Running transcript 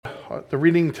The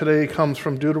reading today comes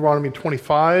from Deuteronomy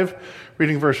 25,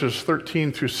 reading verses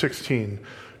 13 through 16.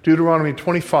 Deuteronomy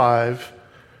 25,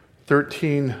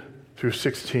 13 through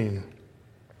 16.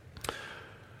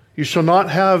 You shall not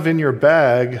have in your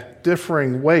bag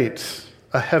differing weights,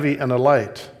 a heavy and a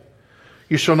light.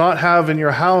 You shall not have in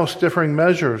your house differing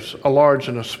measures, a large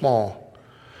and a small.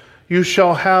 You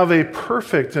shall have a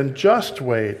perfect and just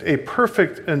weight, a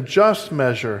perfect and just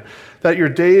measure, that your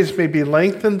days may be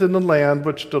lengthened in the land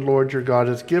which the Lord your God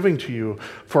is giving to you.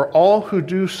 For all who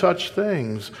do such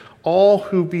things, all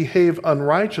who behave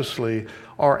unrighteously,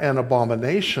 are an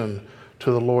abomination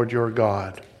to the Lord your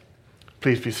God.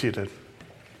 Please be seated.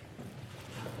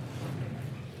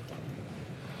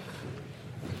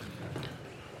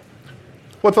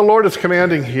 What the Lord is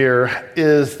commanding here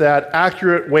is that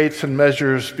accurate weights and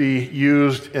measures be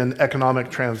used in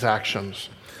economic transactions.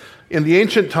 In the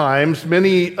ancient times,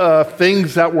 many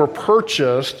things that were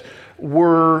purchased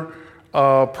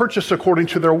according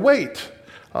to their weight.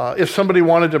 If somebody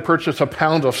wanted to purchase a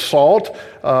pound of salt,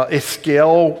 a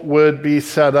scale would be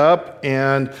set up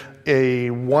and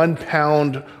a 1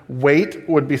 pound weight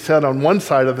would be set on one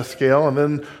side of the scale, and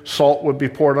then salt would be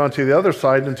poured onto the other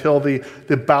side until the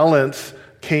balance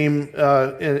came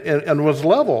and was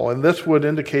level. And this would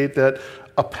indicate that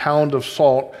a pound of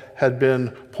salt had been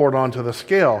poured onto the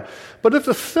scale. But if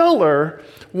the seller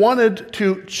wanted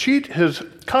to cheat his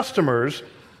customers,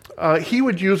 he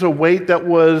would use a weight that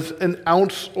was an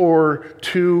ounce or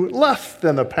two less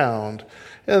than a pound.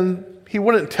 And he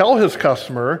wouldn't tell his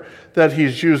customer that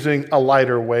he's using a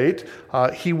lighter weight.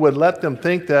 He would let them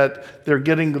think that they're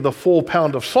getting the full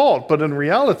pound of salt, but in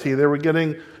reality, they were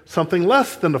getting something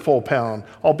less than a full pound,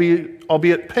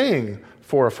 albeit paying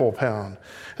for a full pound.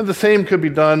 And the same could be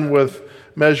done with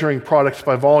measuring products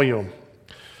by volume.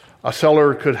 A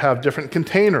seller could have different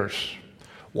containers,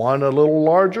 one a little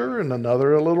larger and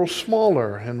another a little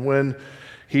smaller. And when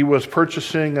he was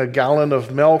purchasing a gallon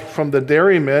of milk from the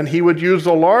dairyman, he would use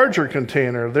a larger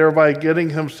container, thereby getting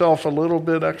himself a little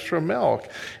bit extra milk.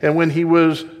 And when he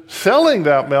was selling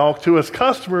that milk to his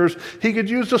customers, he could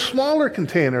use a smaller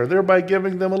container, thereby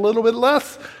giving them a little bit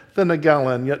less than a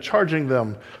gallon, yet charging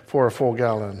them for a full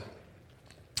gallon.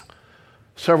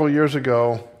 Several years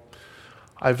ago,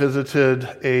 I visited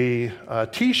a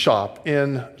tea shop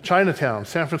in Chinatown,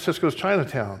 San Francisco's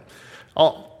Chinatown.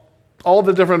 All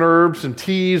the different herbs and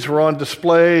teas were on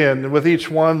display, and with each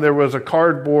one there was a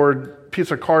piece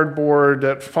of cardboard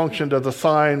that functioned as a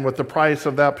sign with the price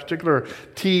of that particular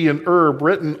tea and herb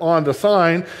written on the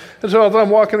sign. And so as I'm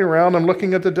walking around, I'm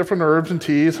looking at the different herbs and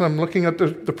teas, and I'm looking at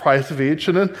the price of each,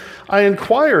 and then I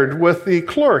inquired with the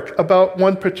clerk about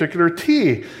one particular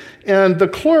tea. And the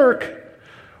clerk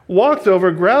walked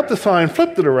over, grabbed the sign,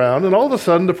 flipped it around, and all of a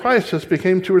sudden the price just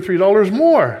became $2 or $3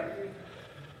 more.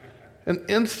 And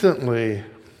instantly,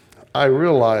 I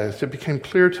realized, it became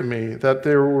clear to me that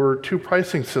there were two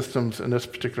pricing systems in this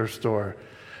particular store.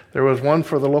 There was one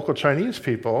for the local Chinese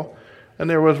people, and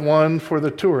there was one for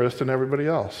the tourists and everybody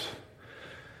else.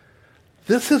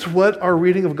 This is what our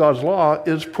reading of God's law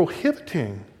is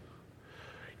prohibiting.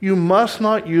 You must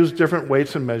not use different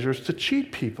weights and measures to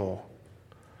cheat people.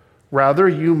 Rather,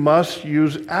 you must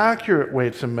use accurate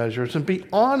weights and measures and be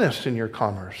honest in your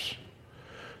commerce.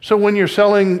 So when you're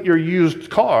selling your used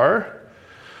car,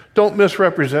 don't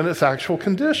misrepresent its actual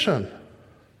condition.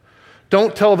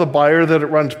 Don't tell the buyer that it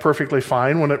runs perfectly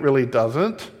fine when it really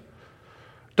doesn't.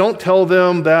 Don't tell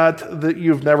them that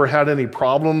you've never had any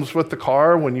problems with the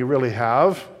car when you really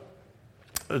have.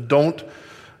 Don't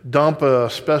dump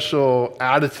a special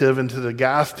additive into the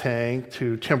gas tank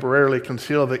to temporarily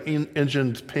conceal the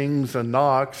engine's pings and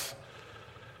knocks.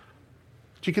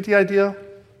 Do you get the idea?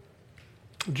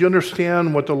 Do you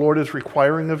understand what the Lord is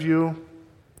requiring of you?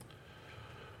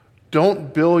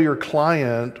 Don't bill your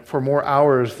client for more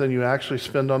hours than you actually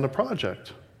spend on the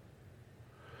project.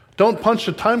 Don't punch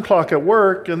the time clock at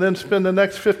work and then spend the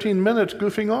next 15 minutes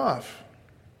goofing off.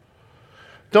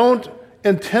 Don't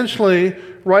intentionally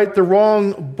write the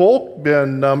wrong bulk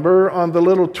bin number on the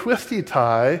little twisty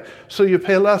tie so you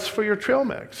pay less for your trail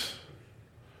mix.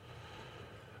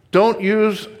 Don't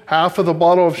use half of the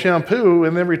bottle of shampoo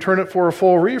and then return it for a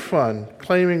full refund,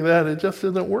 claiming that it just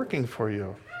isn't working for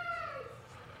you.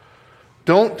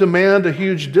 Don't demand a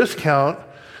huge discount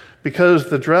because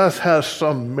the dress has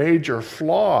some major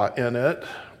flaw in it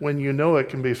when you know it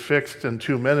can be fixed in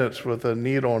 2 minutes with a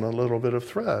needle and a little bit of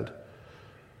thread.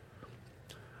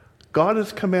 God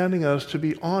is commanding us to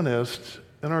be honest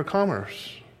in our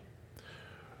commerce.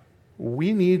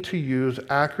 We need to use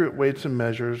accurate weights and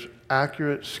measures,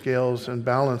 accurate scales and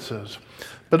balances.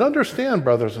 But understand,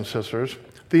 brothers and sisters,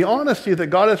 the honesty that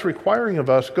God is requiring of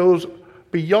us goes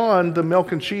beyond the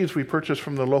milk and cheese we purchase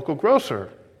from the local grocer.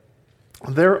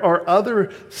 There are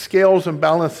other scales and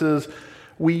balances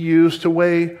we use to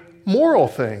weigh moral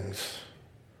things,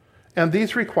 and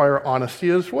these require honesty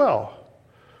as well.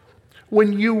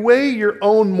 When you weigh your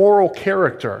own moral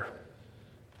character,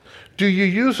 do you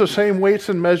use the same weights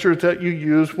and measures that you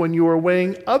use when you are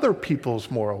weighing other people's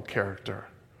moral character?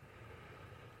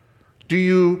 Do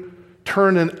you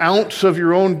turn an ounce of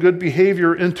your own good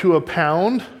behavior into a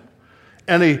pound,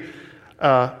 and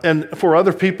for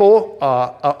other people,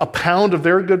 a pound of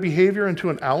their good behavior into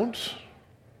an ounce?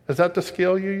 Is that the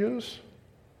scale you use?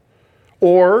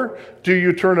 Or do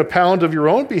you turn a pound of your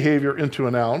own behavior into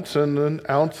an ounce and an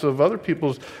ounce of other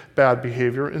people's bad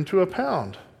behavior into a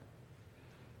pound?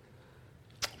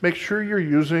 Make sure you're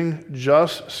using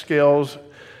just scales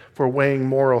for weighing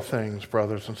moral things,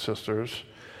 brothers and sisters.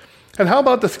 And how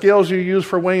about the scales you use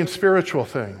for weighing spiritual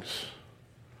things?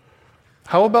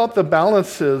 How about the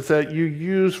balances that you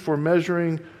use for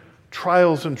measuring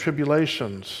trials and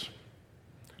tribulations?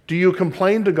 Do you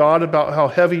complain to God about how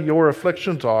heavy your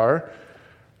afflictions are,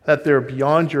 that they're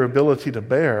beyond your ability to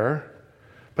bear,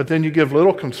 but then you give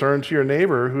little concern to your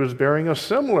neighbor who is bearing a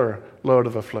similar load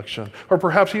of affliction, or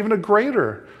perhaps even a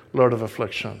greater load of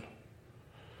affliction?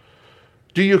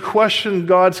 Do you question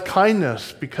God's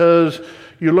kindness because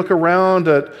you look around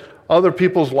at other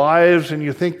people's lives and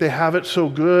you think they have it so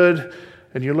good,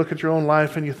 and you look at your own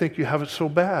life and you think you have it so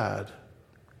bad?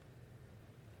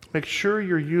 Make sure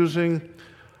you're using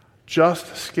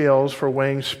just scales for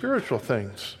weighing spiritual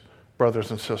things,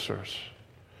 brothers and sisters.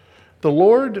 The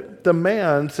Lord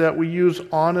demands that we use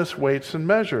honest weights and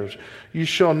measures. You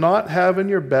shall not have in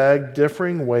your bag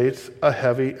differing weights, a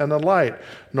heavy and a light,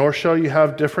 nor shall you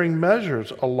have differing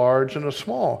measures, a large and a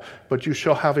small, but you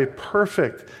shall have a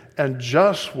perfect and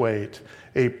just weight,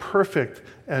 a perfect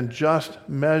and just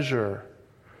measure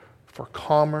for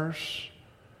commerce,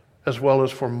 as well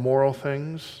as for moral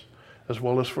things, as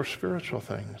well as for spiritual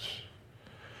things.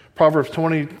 Proverbs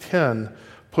 20:10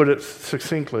 put it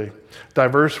succinctly: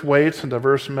 diverse weights and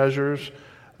diverse measures,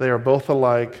 they are both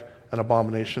alike an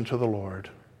abomination to the Lord.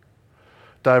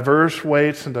 Diverse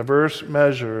weights and diverse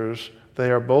measures,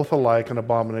 they are both alike an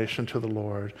abomination to the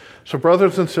Lord. So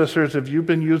brothers and sisters, if you've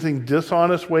been using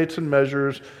dishonest weights and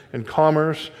measures in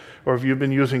commerce, or if you've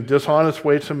been using dishonest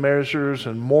weights and measures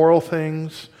in moral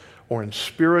things or in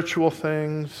spiritual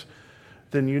things,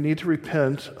 then you need to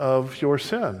repent of your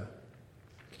sin.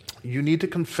 You need to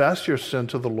confess your sin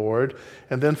to the Lord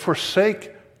and then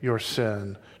forsake your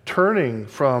sin, turning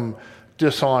from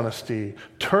dishonesty,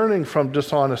 turning from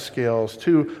dishonest scales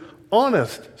to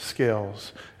honest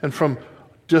scales, and from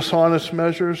dishonest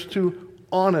measures to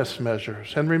honest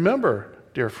measures. And remember,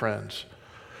 dear friends,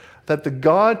 that the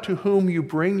God to whom you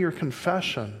bring your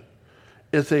confession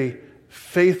is a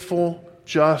faithful,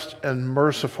 just, and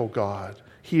merciful God.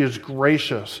 He is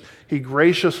gracious. He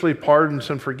graciously pardons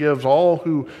and forgives all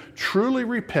who truly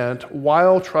repent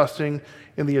while trusting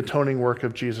in the atoning work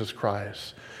of Jesus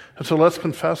Christ. And so let's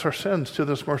confess our sins to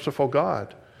this merciful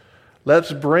God.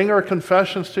 Let's bring our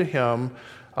confessions to Him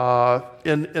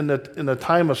in a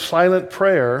time of silent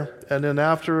prayer, and then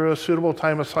after a suitable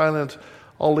time of silence,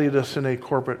 I'll lead us in a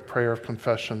corporate prayer of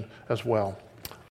confession as well.